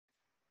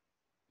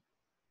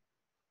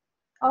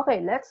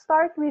Okay, let's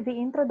start with the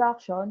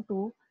introduction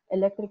to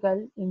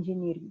electrical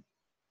engineering.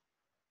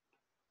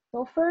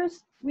 So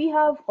first, we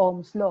have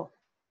Ohm's law.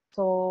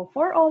 So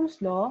for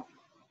Ohm's law,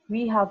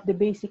 we have the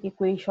basic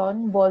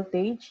equation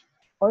voltage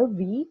or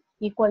V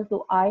equal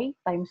to I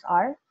times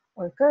R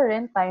or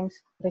current times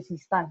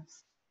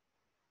resistance.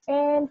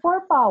 And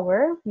for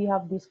power, we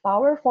have this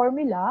power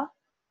formula,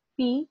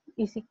 P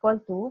is equal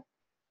to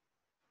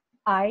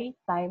I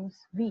times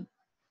V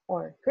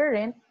or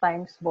current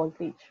times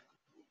voltage.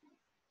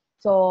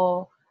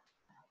 So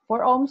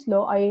for Ohm's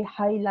law, I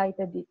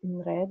highlighted it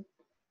in red.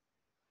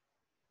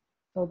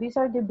 So these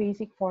are the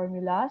basic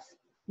formulas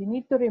you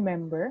need to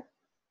remember.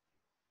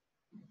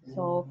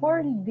 So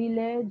for the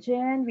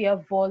legend, we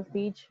have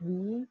voltage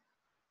V,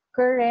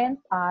 current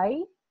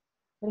I,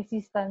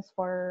 resistance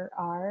for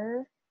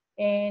R,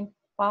 and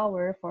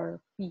power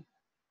for P.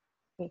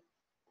 Okay.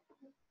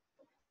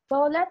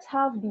 So let's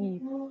have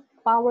the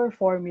power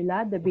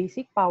formula, the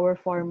basic power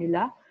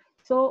formula.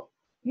 So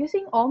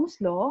using Ohm's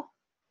law,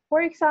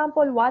 for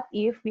example, what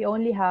if we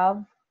only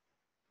have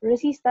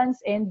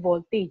resistance and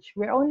voltage?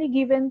 We're only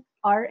given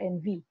R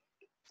and V.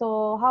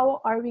 So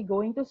how are we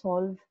going to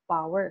solve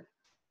power?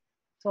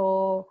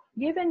 So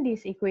given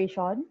this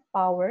equation,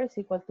 power is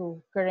equal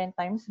to current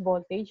times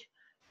voltage,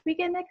 we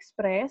can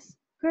express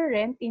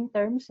current in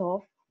terms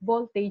of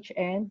voltage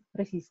and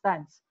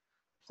resistance.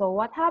 So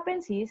what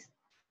happens is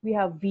we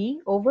have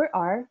V over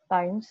R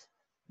times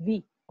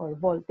V or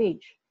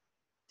voltage.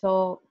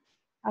 So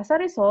as a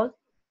result,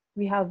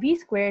 we have V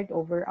squared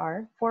over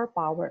R for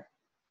power.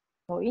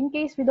 So in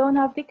case we don't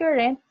have the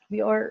current,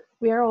 we are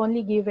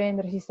only given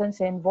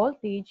resistance and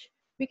voltage,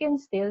 we can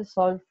still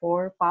solve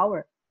for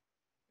power.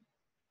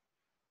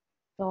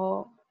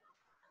 So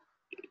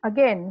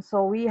again,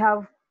 so we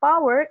have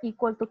power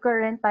equal to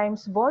current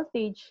times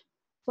voltage.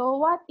 So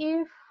what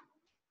if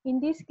in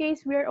this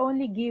case we are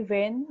only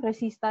given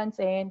resistance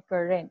and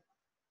current?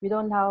 We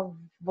don't have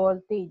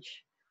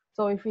voltage.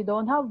 So if we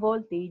don't have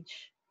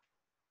voltage,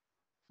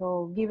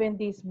 so given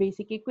this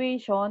basic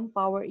equation,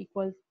 power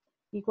equal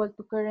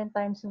to current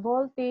times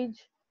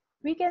voltage,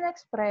 we can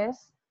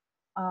express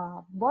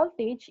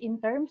voltage in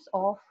terms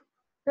of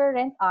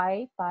current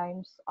I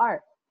times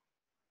R.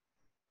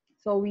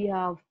 So we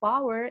have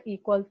power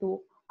equal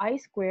to I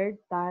squared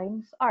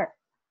times R.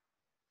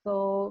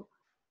 So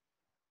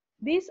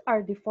these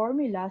are the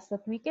formulas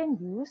that we can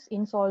use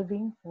in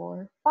solving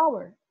for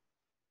power.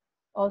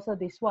 Also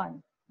this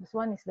one. This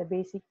one is the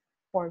basic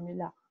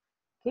formula.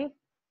 Okay.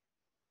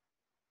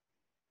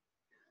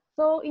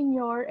 So in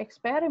your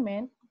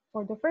experiment,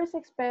 for the first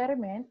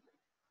experiment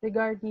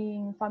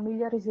regarding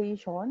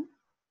familiarization,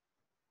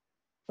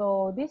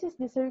 so this is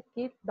the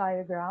circuit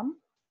diagram.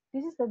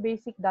 This is the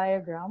basic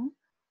diagram.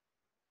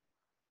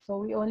 So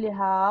we only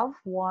have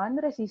one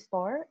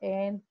resistor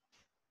and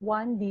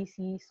one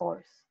DC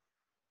source.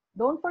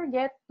 Don't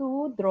forget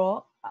to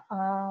draw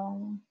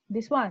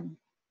this one.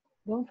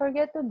 Don't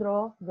forget to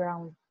draw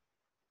ground.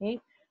 Okay?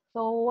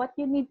 So what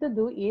you need to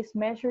do is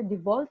measure the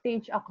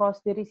voltage across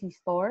the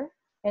resistor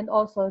and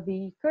also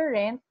the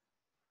current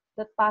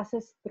that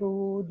passes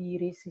through the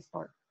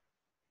resistor.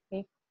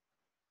 Okay?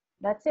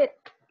 That's it.